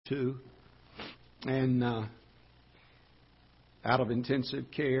too. And out of intensive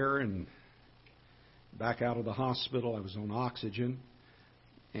care and back out of the hospital, I was on oxygen.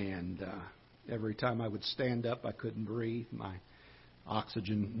 And every time I would stand up, I couldn't breathe. My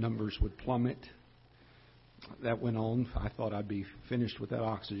oxygen numbers would plummet. That went on. I thought I'd be finished with that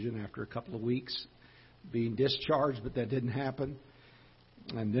oxygen after a couple of weeks being discharged, but that didn't happen.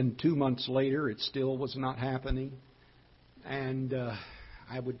 And then 2 months later, it still was not happening. And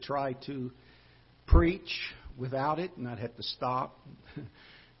I would try to preach without it, and I'd have to stop.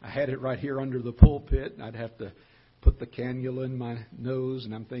 I had it right here under the pulpit, and I'd have to put the cannula in my nose,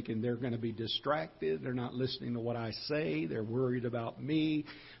 and I'm thinking they're going to be distracted. They're not listening to what I say. They're worried about me.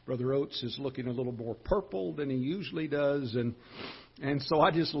 Brother Oates is looking a little more purple than he usually does. And so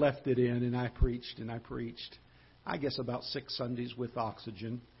I just left it in, and I preached, I guess about 6 Sundays with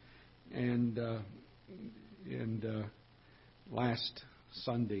oxygen. And last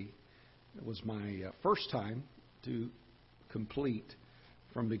Sunday was my first time to complete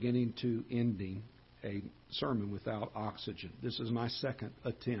from beginning to ending a sermon without oxygen. This is my second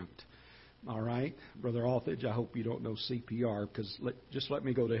attempt. All right, Brother Althage, I hope you don't know CPR, because just let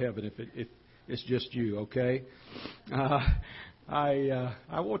me go to heaven if it's just you, okay? I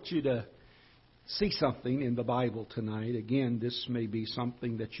want you to see something in the Bible tonight. Again, this may be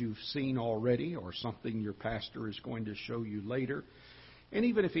something that you've seen already or something your pastor is going to show you later. And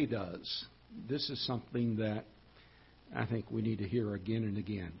even if he does, this is something that I think we need to hear again and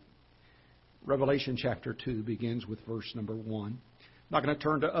again. Revelation chapter 2 begins with verse number 1. I'm not going to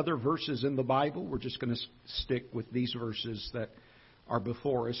turn to other verses in the Bible. We're just going to stick with these verses that are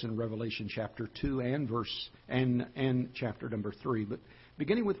before us in Revelation chapter 2 and chapter number 3. But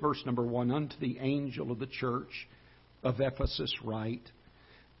beginning with verse number 1, unto the angel of the church of Ephesus write,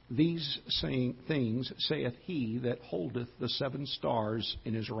 these saying things saith he that holdeth the 7 stars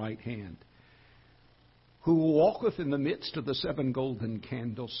in his right hand, who walketh in the midst of the 7 golden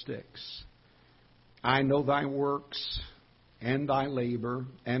candlesticks. I know thy works, and thy labor,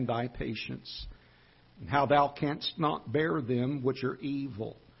 and thy patience, and how thou canst not bear them which are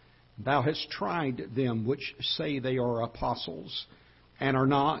evil. Thou hast tried them which say they are apostles, and are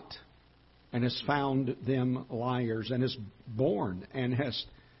not, and hast found them liars, and hast borne, and hast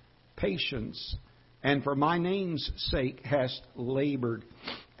patience, and for my name's sake hast labored,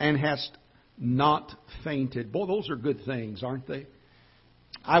 and hast not fainted. Boy, those are good things, aren't they?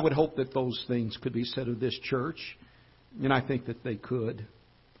 I would hope that those things could be said of this church, and I think that they could.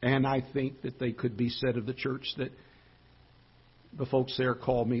 And I think that they could be said of the church that the folks there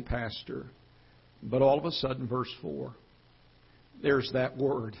call me pastor. But all of a sudden, verse 4, there's that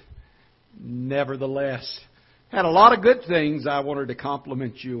word, nevertheless. Had a lot of good things I wanted to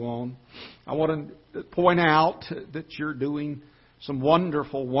compliment you on. I want to point out that you're doing some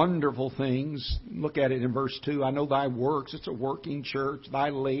wonderful, wonderful things. Look at it in verse 2. I know thy works. It's a working church. Thy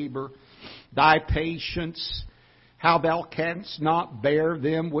labor, thy patience, how thou canst not bear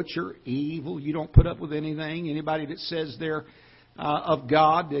them which are evil. You don't put up with anything. Anybody that says they're of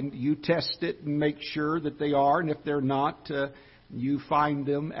God, and you test it and make sure that they are. And if they're not, you find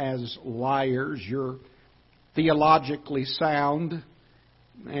them as liars. You're theologically sound,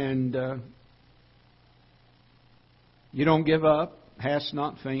 and you don't give up, hast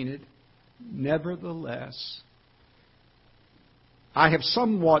not fainted. Nevertheless, I have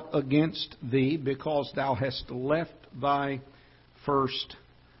somewhat against thee, because thou hast left thy first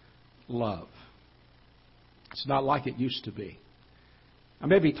love. It's not like it used to be. I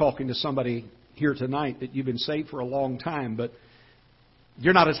may be talking to somebody here tonight that you've been saved for a long time, but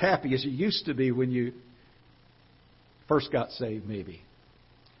you're not as happy as you used to be when you first got saved, maybe.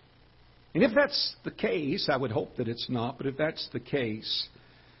 And if that's the case, I would hope that it's not, but if that's the case,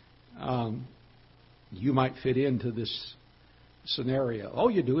 you might fit into this scenario. Oh,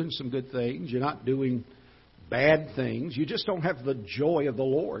 you're doing some good things. You're not doing bad things. You just don't have the joy of the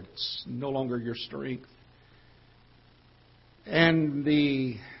Lord. It's no longer your strength. And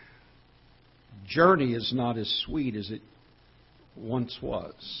the journey is not as sweet as it once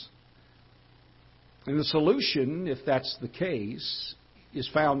was. And the solution, if that's the case, is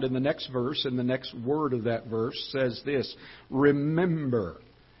found in the next verse, and the next word of that verse says this: remember,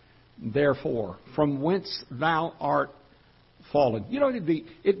 therefore, from whence thou art fallen. You know,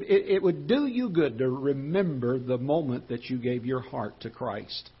 it would do you good to remember the moment that you gave your heart to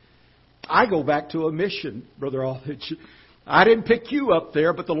Christ. I go back to a mission, Brother Aldrich. I didn't pick you up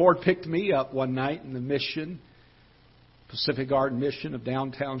there, but the Lord picked me up one night in the mission, Pacific Garden Mission of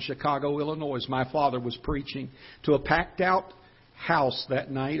downtown Chicago, Illinois. My father was preaching to a packed out house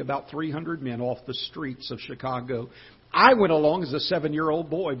that night, about 300 men off the streets of Chicago. I went along as a 7-year-old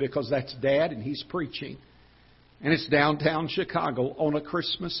boy because that's Dad and he's preaching. And it's downtown Chicago on a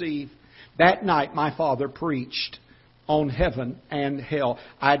Christmas Eve. That night my father preached on heaven and hell.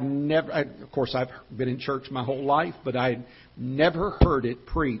 Of course I've been in church my whole life, but I'd never heard it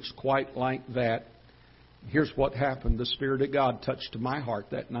preached quite like that. Here's what happened. The Spirit of God touched my heart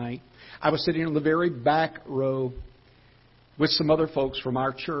that night. I was sitting in the very back row with some other folks from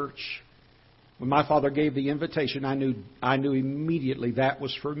our church. When my father gave the invitation, I knew immediately that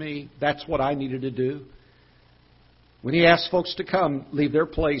was for me. That's what I needed to do. When he asked folks to come, leave their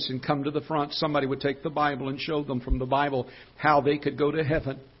place and come to the front, somebody would take the Bible and show them from the Bible how they could go to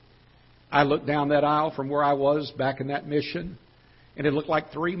heaven. I looked down that aisle from where I was back in that mission, and it looked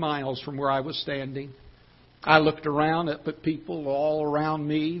like 3 miles from where I was standing. I looked around at the people all around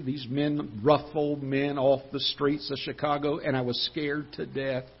me, these men, rough old men off the streets of Chicago, and I was scared to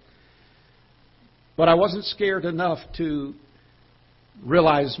death. But I wasn't scared enough to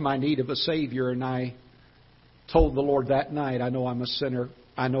realize my need of a Savior, and I told the Lord that night, I know I'm a sinner.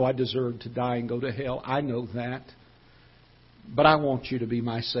 I know I deserve to die and go to hell. I know that. But I want you to be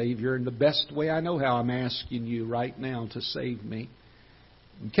my Savior. And the best way I know how, I'm asking you right now to save me.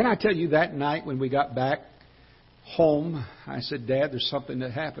 And can I tell you that night when we got back home, I said, Dad, there's something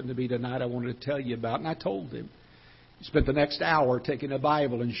that happened to me tonight I wanted to tell you about. And I told him. He spent the next hour taking a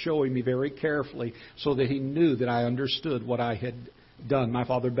Bible and showing me very carefully so that he knew that I understood what I had done. My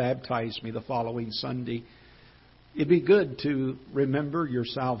father baptized me the following Sunday. It'd be good to remember your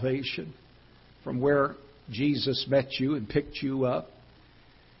salvation from where Jesus met you and picked you up.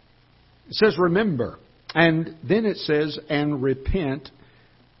 It says, remember. And then it says, and repent.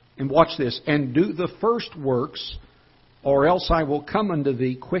 And watch this. And do the first works, or else I will come unto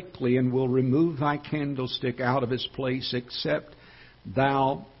thee quickly and will remove thy candlestick out of his place, except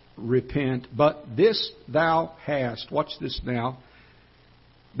thou repent. But this thou hast. Watch this now.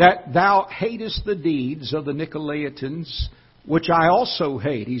 That thou hatest the deeds of the Nicolaitans, which I also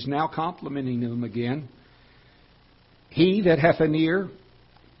hate. He's now complimenting them again. He that hath an ear,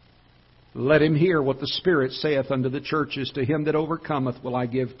 let him hear what the Spirit saith unto the churches. To him that overcometh will I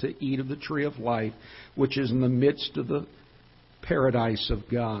give to eat of the tree of life, which is in the midst of the paradise of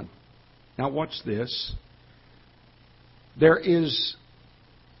God. Now watch this. There is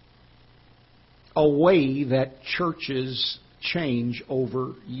a way that churches change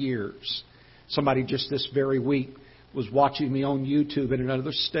over years. Somebody just this very week was watching me on YouTube in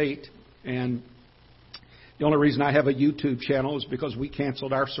another state, and the only reason I have a YouTube channel is because we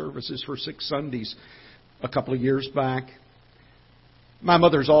canceled our services for 6 Sundays a couple of years back. My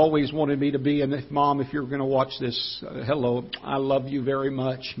mother's always wanted me to be, and Mom, if you're going to watch this, hello, I love you very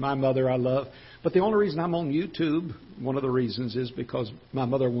much. My mother I love. But the only reason I'm on YouTube, one of the reasons, is because my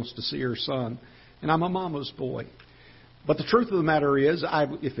mother wants to see her son, and I'm a mama's boy. But the truth of the matter is,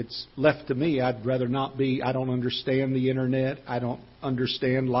 if it's left to me, I'd rather not be. I don't understand the Internet. I don't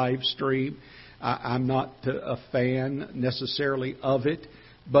understand live stream. I'm not a fan necessarily of it.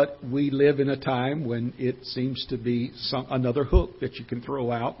 But we live in a time when it seems to be another hook that you can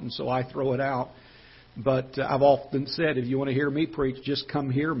throw out, and so I throw it out. But I've often said, if you want to hear me preach, just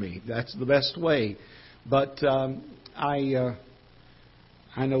come hear me. That's the best way. But I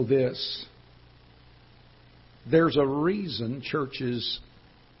know this. There's a reason churches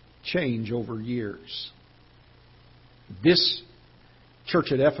change over years. This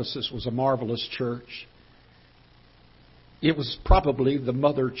church at Ephesus was a marvelous church. It was probably the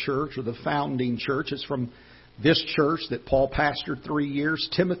mother church or the founding church. It's from this church that Paul pastored 3 years.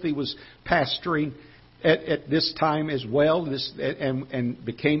 Timothy was pastoring at this time as well, and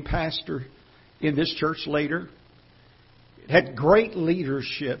became pastor in this church later. It had great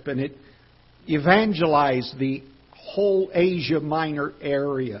leadership, and it evangelized the whole Asia Minor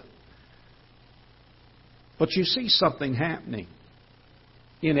area. But you see something happening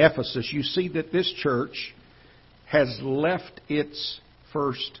in Ephesus. You see that this church has left its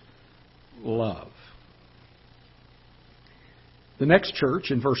first love. The next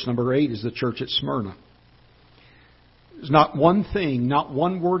church, in verse number 8, is the church at Smyrna. There's not one thing, not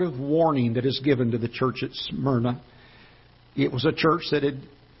one word of warning that is given to the church at Smyrna. It was a church that had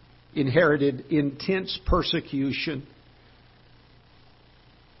inherited intense persecution.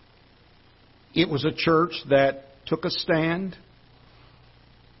 It was a church that took a stand.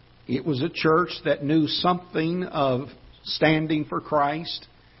 It was a church that knew something of standing for Christ.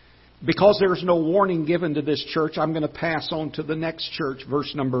 Because there's no warning given to this church, I'm going to pass on to the next church,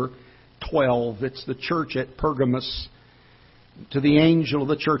 verse number 12. It's the church at Pergamos. To the angel of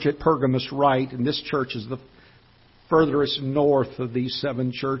the church at Pergamos write, and this church is the furthest north of these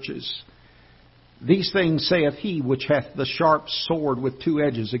 7 churches. These things saith he which hath the sharp sword with two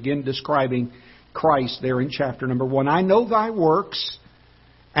edges. Again, describing Christ there in chapter number 1. I know thy works,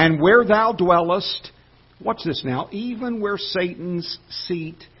 and where thou dwellest. Watch this now. Even where Satan's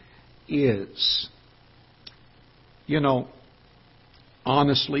seat is. You know,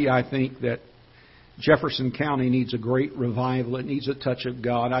 honestly, I think that Jefferson County needs a great revival. It needs a touch of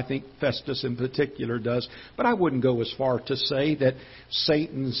God. I think Festus in particular does. But I wouldn't go as far to say that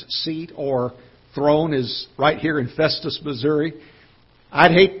Satan's seat or throne is right here in Festus, Missouri. I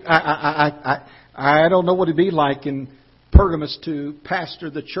don't know what it'd be like in Pergamus to pastor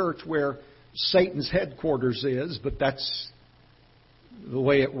the church where Satan's headquarters is, but that's the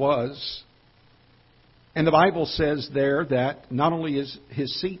way it was. And the Bible says there that not only is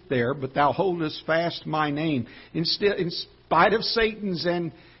his seat there, but thou holdest fast my name. In spite of Satan's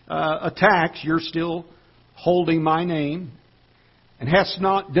attacks, you're still holding my name, and hast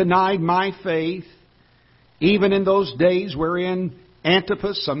not denied my faith, even in those days wherein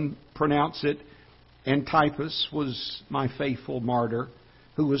Antipas, some pronounce it Antipas, was my faithful martyr,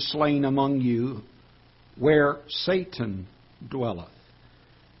 who was slain among you, where Satan dwelleth.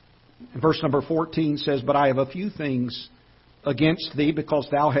 Verse number 14 says, But I have a few things against thee, because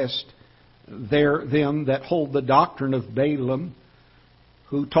thou hast there them that hold the doctrine of Balaam,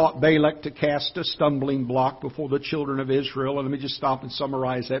 who taught Balak to cast a stumbling block before the children of Israel. And let me just stop and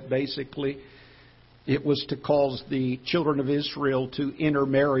summarize that. Basically, it was to cause the children of Israel to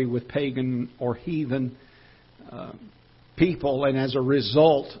intermarry with pagan or heathen people. And as a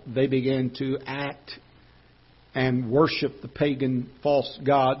result, they began to act and worship the pagan false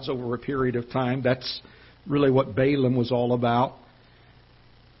gods over a period of time. That's really what Balaam was all about.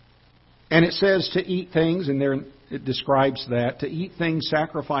 And it says to eat things, and there it describes that, to eat things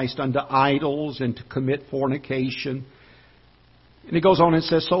sacrificed unto idols and to commit fornication. And it goes on and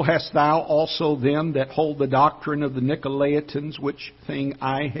says, So hast thou also them that hold the doctrine of the Nicolaitans, which thing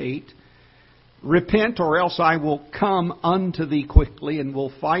I hate. Repent, or else I will come unto thee quickly, and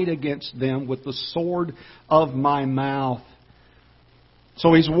will fight against them with the sword of my mouth.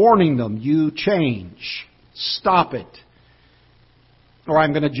 So he's warning them, you change. Stop it, or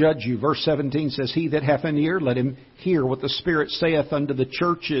I'm going to judge you. Verse 17 says, He that hath an ear, let him hear what the Spirit saith unto the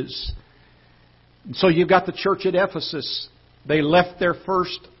churches. And so you've got the church at Ephesus. They left their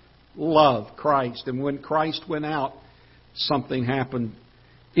first love, Christ. And when Christ went out, something happened.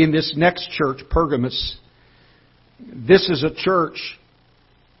 In this next church, Pergamus, this is a church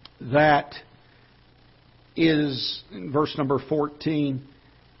that is, in verse number 14,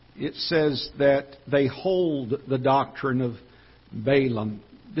 it says that they hold the doctrine of Balaam.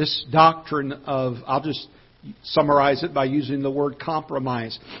 This doctrine of, I'll just summarize it by using the word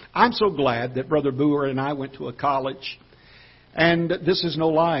compromise. I'm so glad that Brother Booher and I went to a college. And this is no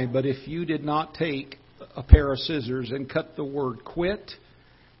lie, but if you did not take a pair of scissors and cut the word quit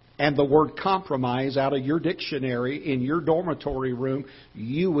and the word compromise out of your dictionary in your dormitory room,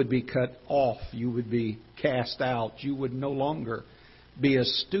 you would be cut off. You would be cast out. You would no longer be a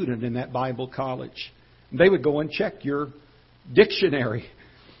student in that Bible college. They would go and check your dictionary.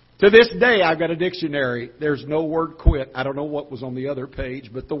 To this day, I've got a dictionary. There's no word quit. I don't know what was on the other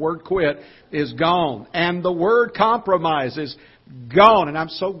page, but the word quit is gone. And the word compromise is gone. And I'm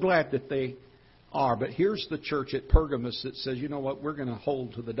so glad that they are. But here's the church at Pergamus that says, you know what, we're going to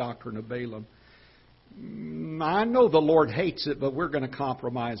hold to the doctrine of Balaam. I know the Lord hates it, but we're going to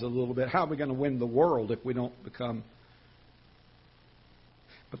compromise a little bit. How are we going to win the world if we don't become...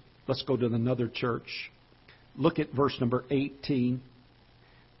 But let's go to another church. Look at verse number 18.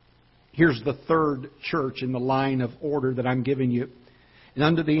 Here's the third church in the line of order that I'm giving you. And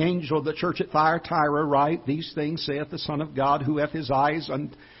unto the angel of the church at Thyatira write, These things saith the Son of God, who hath his eyes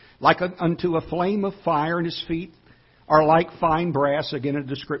like unto a flame of fire, and his feet are like fine brass. Again, a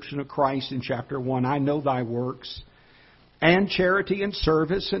description of Christ in chapter 1. I know thy works, and charity and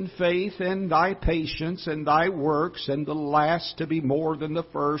service and faith and thy patience and thy works, and the last to be more than the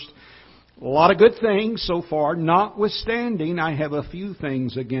first. A lot of good things so far. Notwithstanding, I have a few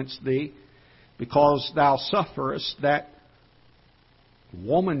things against thee, because thou sufferest that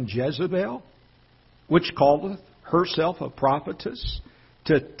woman Jezebel, which calleth herself a prophetess,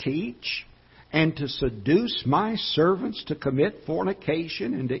 to teach and to seduce my servants to commit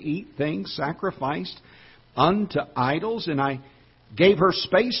fornication and to eat things sacrificed unto idols. And I gave her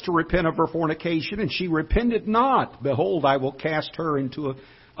space to repent of her fornication, and she repented not. Behold, I will cast her into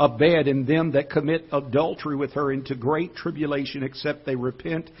a bed, and them that commit adultery with her into great tribulation, except they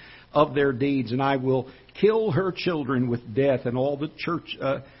repent of their deeds. And I will kill her children with death, and all the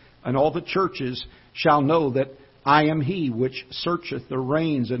churches shall know that I am He which searcheth the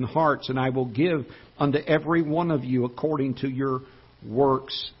reins and hearts, and I will give unto every one of you according to your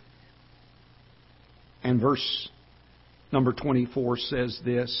works. And verse number 24 says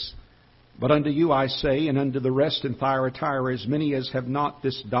this, But unto you I say, and unto the rest in Thyatira, as many as have not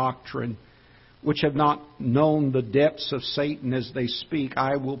this doctrine, which have not known the depths of Satan as they speak,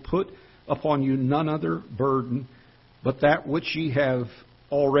 I will put upon you none other burden, but that which ye have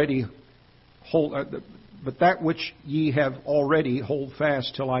already hold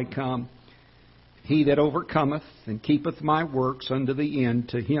fast till I come. He that overcometh and keepeth my works unto the end,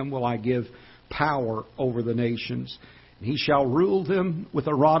 to him will I give power over the nations. And he shall rule them with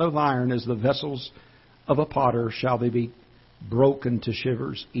a rod of iron, as the vessels of a potter shall they be broken to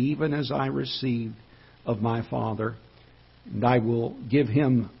shivers, even as I received of my Father. And I will give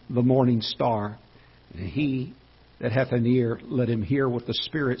him the morning star. And he that hath an ear, let him hear what the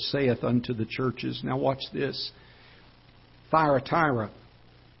Spirit saith unto the churches. Now watch this. Thyatira,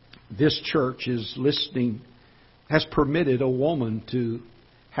 this church is listening, has permitted a woman to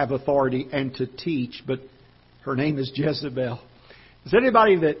have authority and to teach, but her name is Jezebel. Is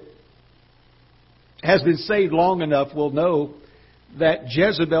anybody that has been saved long enough will know that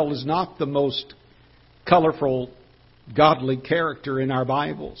Jezebel is not the most colorful, godly character in our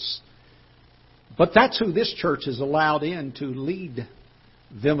Bibles. But that's who this church is allowed in to lead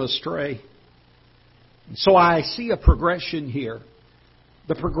them astray. So I see a progression here.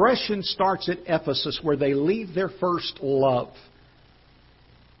 The progression starts at Ephesus, where they leave their first love.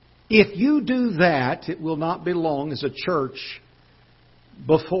 If you do that, it will not be long as a church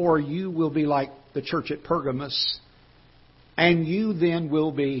before you will be like the church at Pergamos, and you then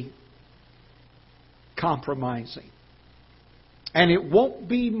will be compromising. And it won't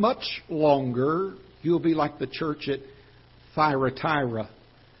be much longer. You'll be like the church at Thyatira,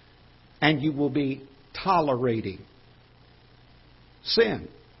 and you will be tolerating sin.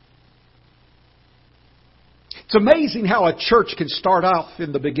 It's amazing how a church can start off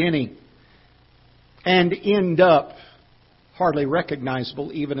in the beginning and end up hardly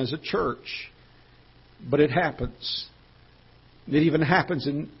recognizable even as a church. But it happens. It even happens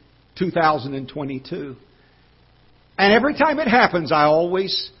in 2022. And every time it happens, I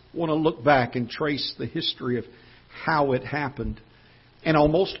always want to look back and trace the history of how it happened. And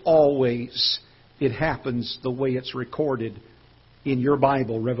almost always it happens the way it's recorded in your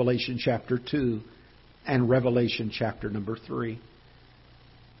Bible, Revelation chapter 2 and Revelation chapter number 3.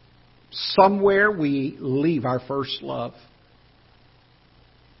 Somewhere we leave our first love.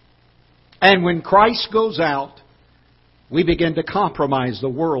 And when Christ goes out, we begin to compromise. The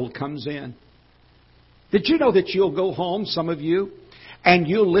world comes in. Did you know that you'll go home, some of you, and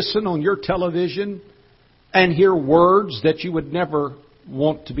you'll listen on your television and hear words that you would never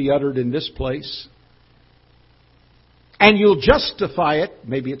want to be uttered in this place? And you'll justify it,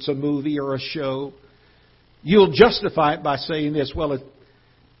 maybe it's a movie or a show, you'll justify it by saying this, well,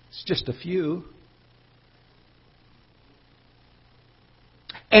 it's just a few.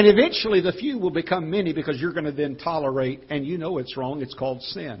 And eventually the few will become many, because you're going to then tolerate, and you know it's wrong, it's called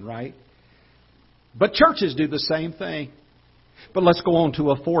sin, right? But churches do the same thing. But let's go on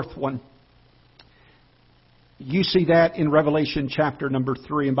to a fourth one. You see that in Revelation chapter number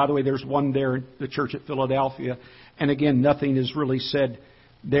 3. And by the way, there's one there in the church at Philadelphia. And again, nothing is really said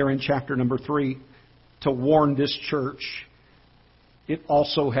there in chapter number 3 to warn this church. It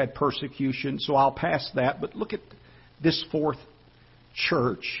also had persecution, so I'll pass that. But look at this fourth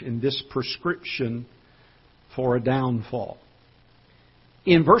church in this prescription for a downfall.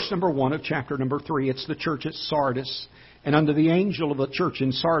 In verse number 1 of chapter number 3, it's the church at Sardis. And unto the angel of the church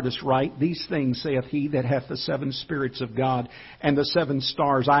in Sardis write, These things saith he that hath the 7 spirits of God and the 7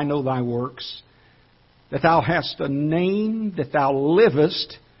 stars. I know thy works, that thou hast a name, that thou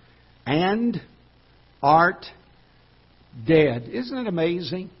livest, and art dead. Isn't it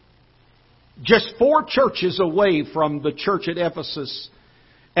amazing? Just 4 churches away from the church at Ephesus.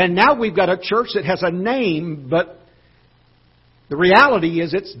 And now we've got a church that has a name, but the reality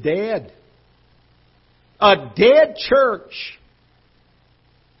is it's dead. A dead church.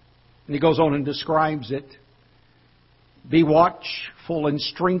 And he goes on and describes it. Be watchful and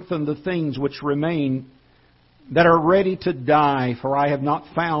strengthen the things which remain, that are ready to die, for I have not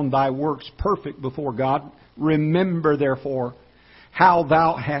found thy works perfect before God. Remember therefore how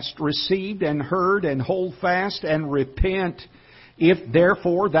thou hast received and heard, and hold fast and repent. If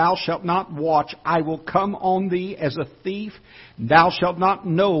therefore thou shalt not watch, I will come on thee as a thief. Thou shalt not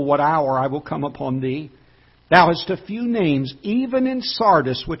know what hour I will come upon thee. Thou hast a few names, even in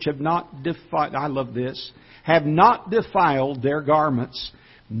Sardis, which have not defiled, I love this, have not defiled their garments.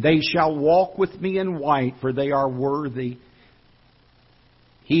 They shall walk with me in white, for they are worthy.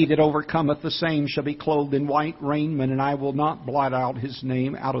 He that overcometh the same shall be clothed in white raiment, and I will not blot out his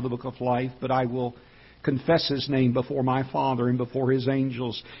name out of the book of life, but I will confess his name before my Father and before his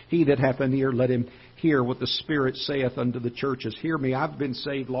angels. He that hath an ear, let him hear what the Spirit saith unto the churches. Hear me, I've been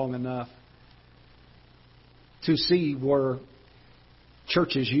saved long enough to see where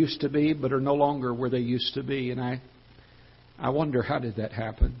churches used to be, but are no longer where they used to be. And I wonder, how did that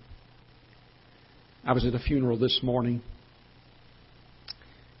happen? I was at a funeral this morning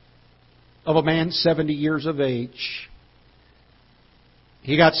of a man 70 years of age.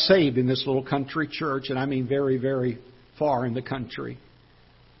 He got saved in this little country church, and I mean very, very far in the country.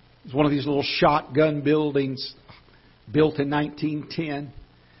 It's one of these little shotgun buildings built in 1910.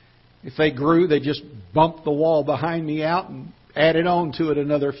 If they grew, they just bumped the wall behind me out and added on to it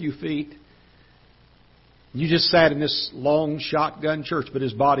another few feet. You just sat in this long shotgun church, but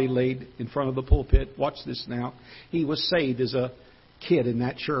his body laid in front of the pulpit. Watch this now. He was saved as a kid in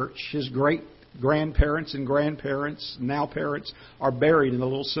that church. His great-grandparents and grandparents, now parents, are buried in a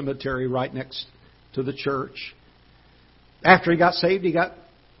little cemetery right next to the church. After he got saved, he got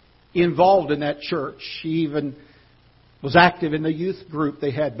involved in that church. He even was active in the youth group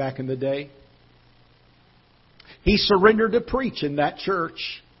they had back in the day. He surrendered to preach in that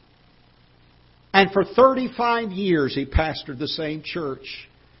church. And for 35 years he pastored the same church.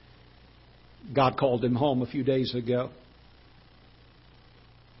 God called him home a few days ago.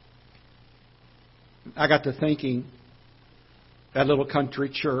 I got to thinking, that little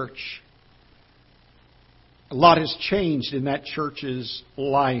country church, a lot has changed in that church's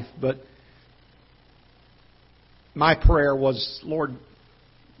life, but my prayer was, Lord,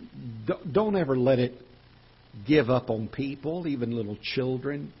 don't ever let it give up on people, even little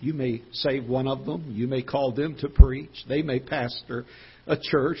children. You may save one of them. You may call them to preach. They may pastor a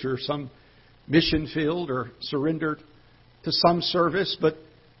church or some mission field or surrender to some service. But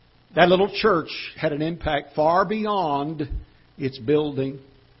that little church had an impact far beyond its building.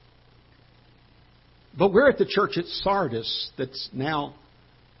 But we're at the church at Sardis that's now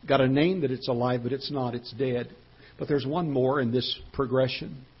got a name that it's alive, but it's not. It's dead. But there's one more in this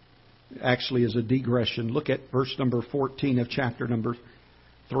progression. Actually is a digression. Look at verse number 14 of chapter number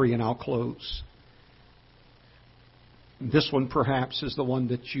 3, and I'll close. This one perhaps is the one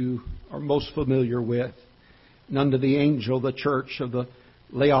that you are most familiar with. And unto the angel, the church of the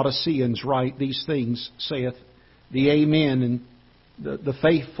Laodiceans write, these things saith the Amen, and the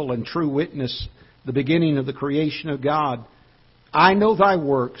faithful and true witness, the beginning of the creation of God. I know thy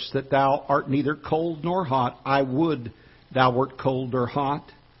works, that thou art neither cold nor hot. I would thou wert cold or hot.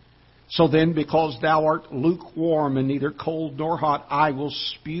 So then, because thou art lukewarm and neither cold nor hot, I will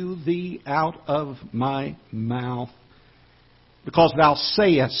spew thee out of my mouth. Because thou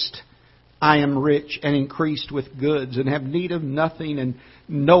sayest, I am rich and increased with goods, and have need of nothing, and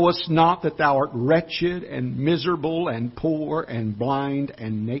knowest not that thou art wretched and miserable and poor and blind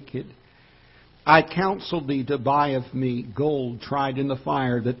and naked. I counsel thee to buy of me gold tried in the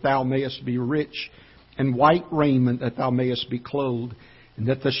fire, that thou mayest be rich, and white raiment, that thou mayest be clothed, and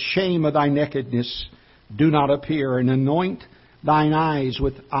that the shame of thy nakedness do not appear, and anoint thine eyes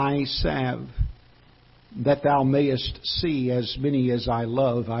with eye salve, that thou mayest see. As many as I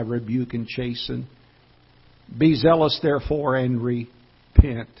love, I rebuke and chasten. Be zealous therefore and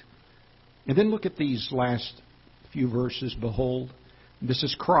repent. And then look at these last few verses. Behold, this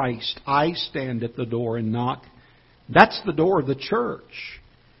is Christ. I stand at the door and knock. That's the door of the church.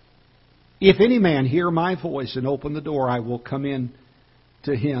 If any man hear my voice and open the door, I will come in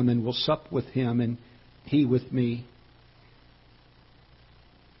to him and will sup with him and he with me.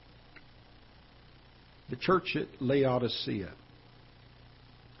 The church at Laodicea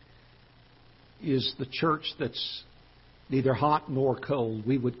is the church that's neither hot nor cold.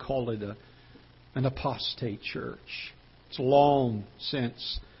 We would call it an apostate church. It's long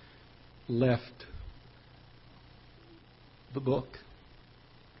since left the book.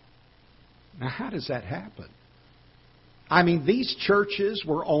 Now, how does that happen? I mean, these churches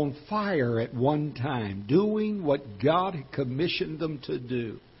were on fire at one time, doing what God had commissioned them to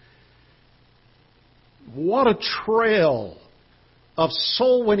do. What a trail of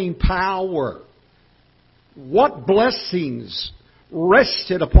soul-winning power. What blessings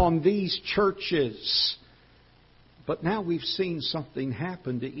rested upon these churches. But now we've seen something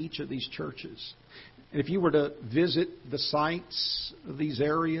happen to each of these churches. And if you were to visit the sites of these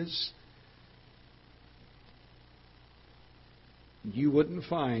areas, you wouldn't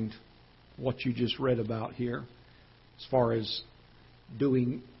find what you just read about here as far as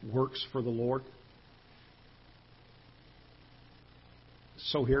doing works for the Lord.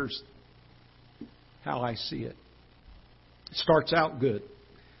 So here's how I see it. It starts out good.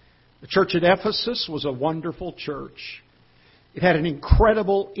 The church at Ephesus was a wonderful church. It had an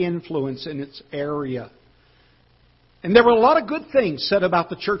incredible influence in its area. And there were a lot of good things said about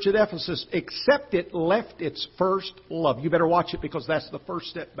the church at Ephesus, except it left its first love. You better watch it, because that's the first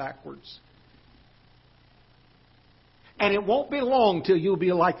step backwards. And it won't be long till you'll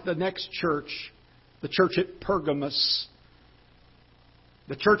be like the next church, the church at Pergamos.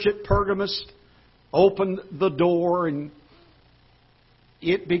 The church at Pergamos opened the door, and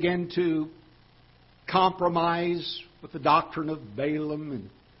it began to compromise with the doctrine of Balaam and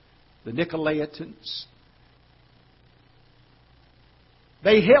the Nicolaitans.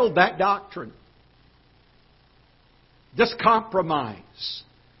 They held that doctrine. Just compromise.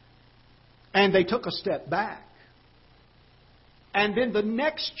 And they took a step back. And then the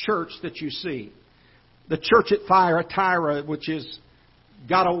next church that you see, the church at Thyatira, which is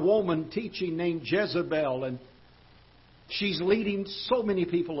got a woman teaching named Jezebel, and she's leading so many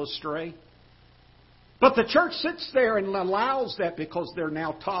people astray. But the church sits there and allows that because they're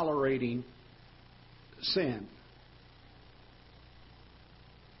now tolerating sin.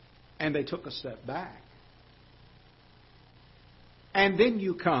 And they took a step back. And then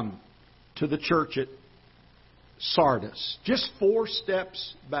you come to the church at Sardis, just 4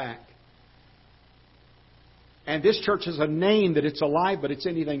 steps back. And this church has a name that it's alive, but it's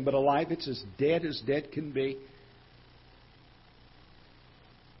anything but alive. It's as dead can be.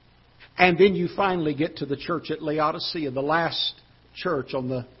 And then you finally get to the church at Laodicea, the last church on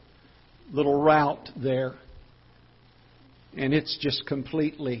the little route there. And it's just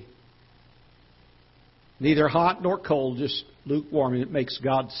completely neither hot nor cold, just lukewarm. And it makes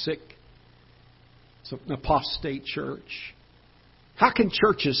God sick. It's an apostate church. How can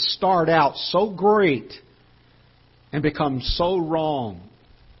churches start out so great and become so wrong?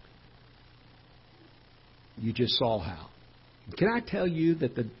 You just saw how. Can I tell you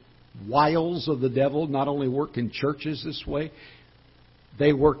that the wiles of the devil not only work in churches this way,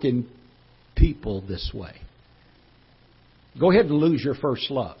 they work in people this way. Go ahead and lose your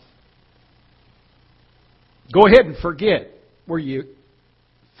first love. Go ahead and forget where you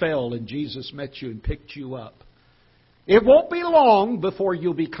fell and Jesus met you and picked you up. It won't be long before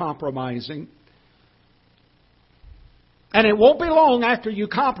you'll be compromising. And it won't be long after you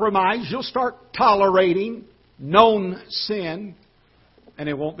compromise, you'll start tolerating known sin. And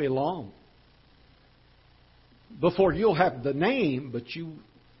it won't be long before you'll have the name, but you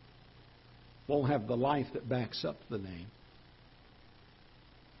won't have the life that backs up the name.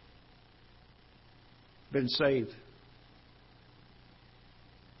 Been saved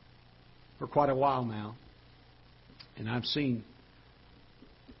for quite a while now. And I've seen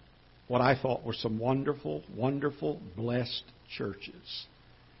what I thought were some wonderful, wonderful, blessed churches.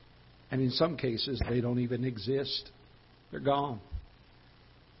 And in some cases, they don't even exist. They're gone.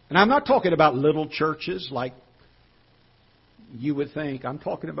 And I'm not talking about little churches like you would think. I'm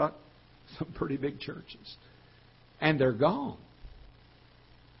talking about some pretty big churches. And they're gone.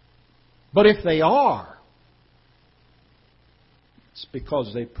 But if they are, it's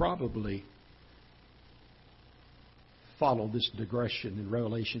because they probably followed this digression in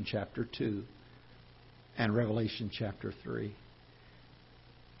Revelation chapter 2 and Revelation chapter 3.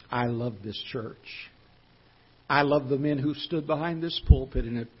 I love this church. I love the men who stood behind this pulpit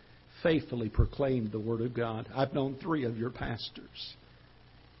and have faithfully proclaimed the Word of God. I've known 3 of your pastors.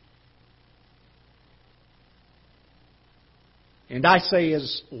 And I say,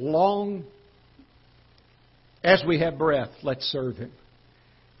 as long as we have breath, let's serve Him.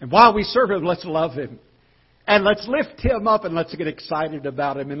 And while we serve Him, let's love Him. And let's lift Him up and let's get excited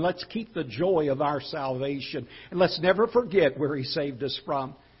about Him. And let's keep the joy of our salvation. And let's never forget where He saved us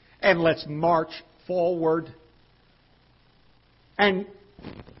from. And let's march forward. And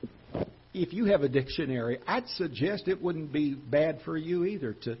if you have a dictionary, I'd suggest it wouldn't be bad for you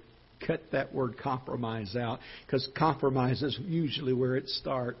either to cut that word compromise out. Because compromise is usually where it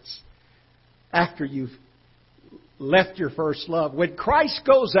starts. After you've left your first love. When Christ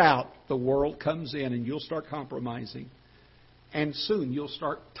goes out, the world comes in and you'll start compromising. And soon you'll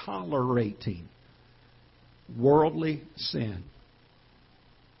start tolerating worldly sin.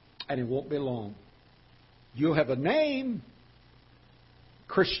 And it won't be long. You'll have a name,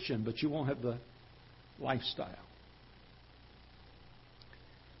 Christian, but you won't have the lifestyle.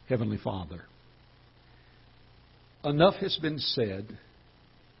 Heavenly Father, enough has been said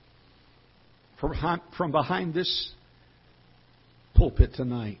from behind this pulpit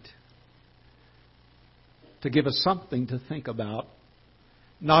tonight to give us something to think about,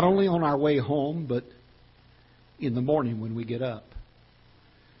 not only on our way home, but in the morning when we get up.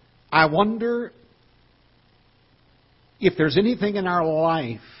 I wonder if there's anything in our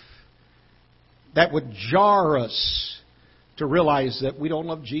life that would jar us to realize that we don't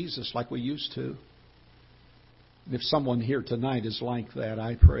love Jesus like we used to. And if someone here tonight is like that,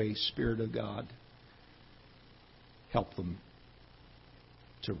 I pray, Spirit of God, help them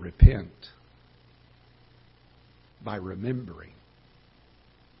to repent by remembering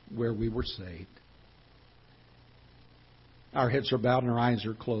where we were saved. Our heads are bowed and our eyes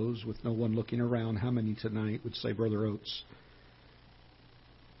are closed with no one looking around. How many tonight would say, Brother Oates,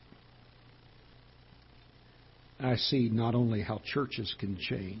 I see not only how churches can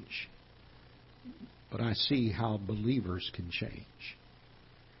change, but I see how believers can change.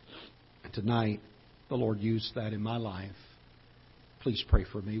 And tonight, the Lord used that in my life. Please pray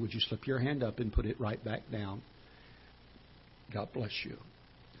for me. Would you slip your hand up and put it right back down? God bless you.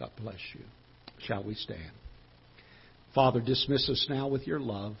 God bless you. Shall we stand? Father, dismiss us now with your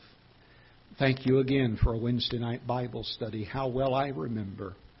love. Thank you again for a Wednesday night Bible study. How well I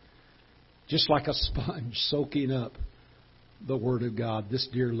remember, just like a sponge soaking up the Word of God, this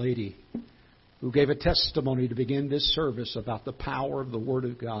dear lady who gave a testimony to begin this service about the power of the Word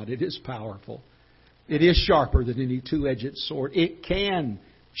of God. It is powerful. It is sharper than any two-edged sword. It can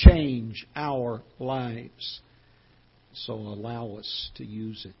change our lives. So allow us to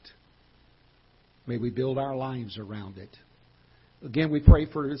use it. May we build our lives around it. Again, we pray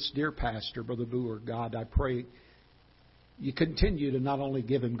for this dear pastor, Brother Booher. God, I pray you continue to not only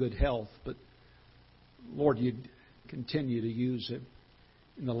give him good health, but, Lord, you'd continue to use him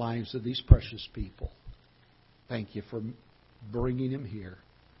in the lives of these precious people. Thank you for bringing him here.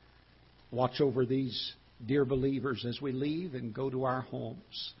 Watch over these dear believers as we leave and go to our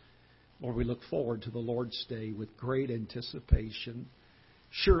homes. Lord, we look forward to the Lord's Day with great anticipation.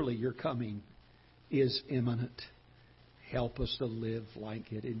 Surely your coming is imminent. Help us to live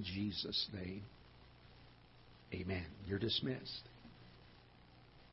like it in Jesus' name. Amen. You're dismissed.